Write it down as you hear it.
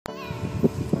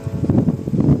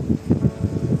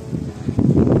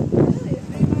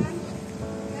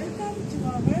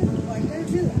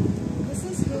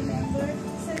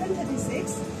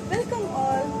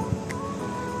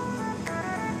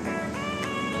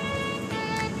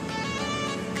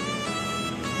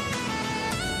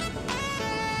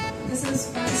this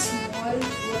is one small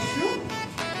washroom.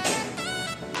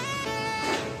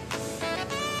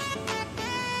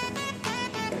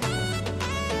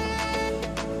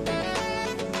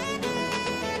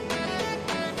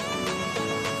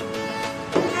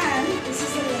 And this is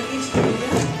the luggage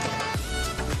area.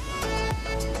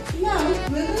 Now we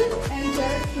will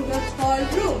enter to the third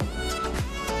room.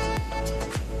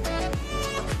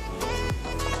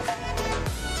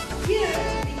 Here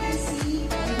we can see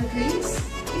all the drinks.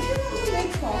 If you want to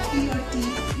make coffee or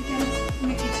tea, you can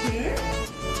make it here.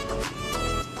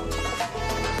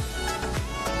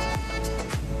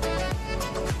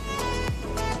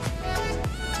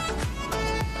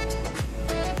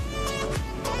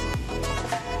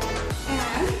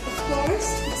 And of course,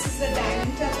 this is the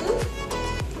dining table.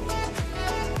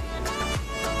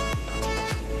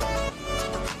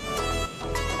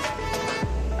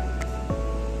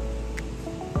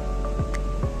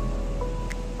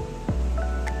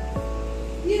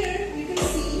 Here you can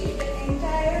see the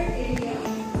entire area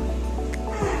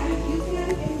and you can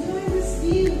enjoy this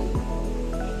view.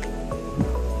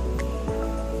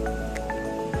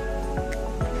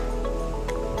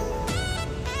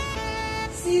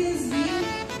 See this view,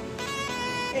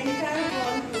 entire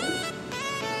ballroom.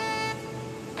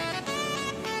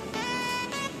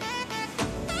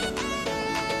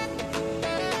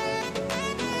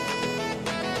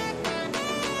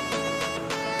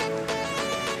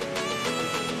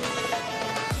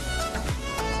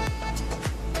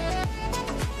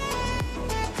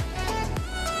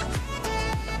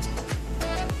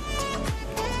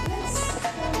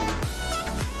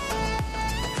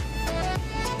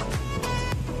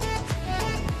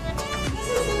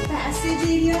 Passage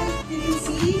area, you can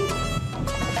see.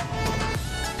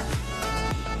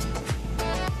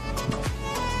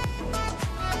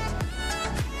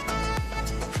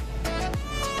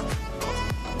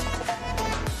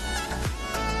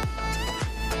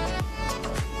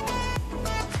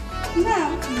 Now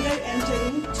we are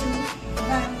entering to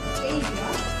one area,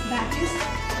 that is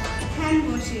hand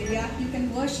wash area. You can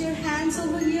wash your hands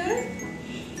over here.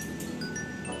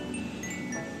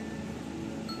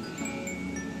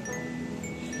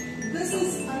 This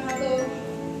is another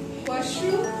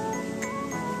washroom.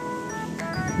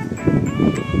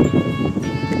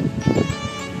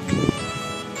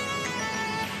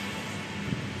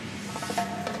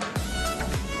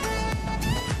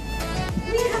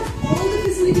 We have all the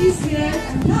facilities here,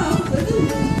 and now we will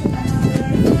move to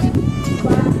another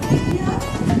bath area.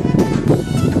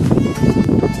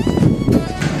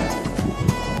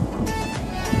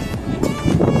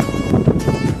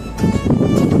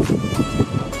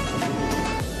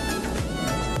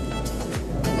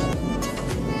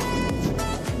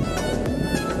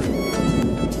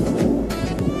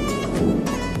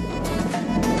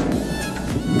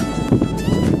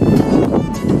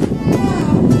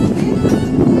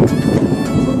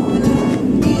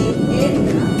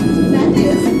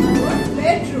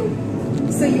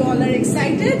 So you all are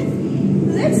excited?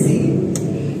 Let's see.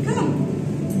 Come.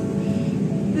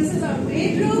 This is our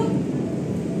bedroom.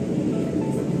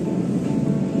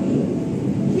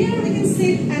 Here we can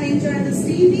sit and enjoy this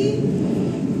TV.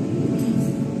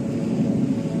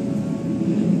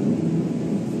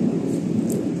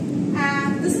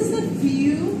 And this is the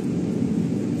view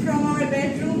from our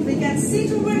bedroom. We can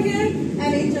sit over here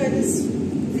and enjoy this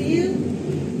view.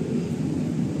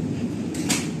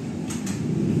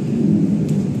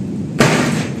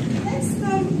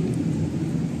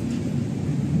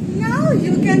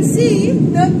 You can see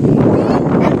the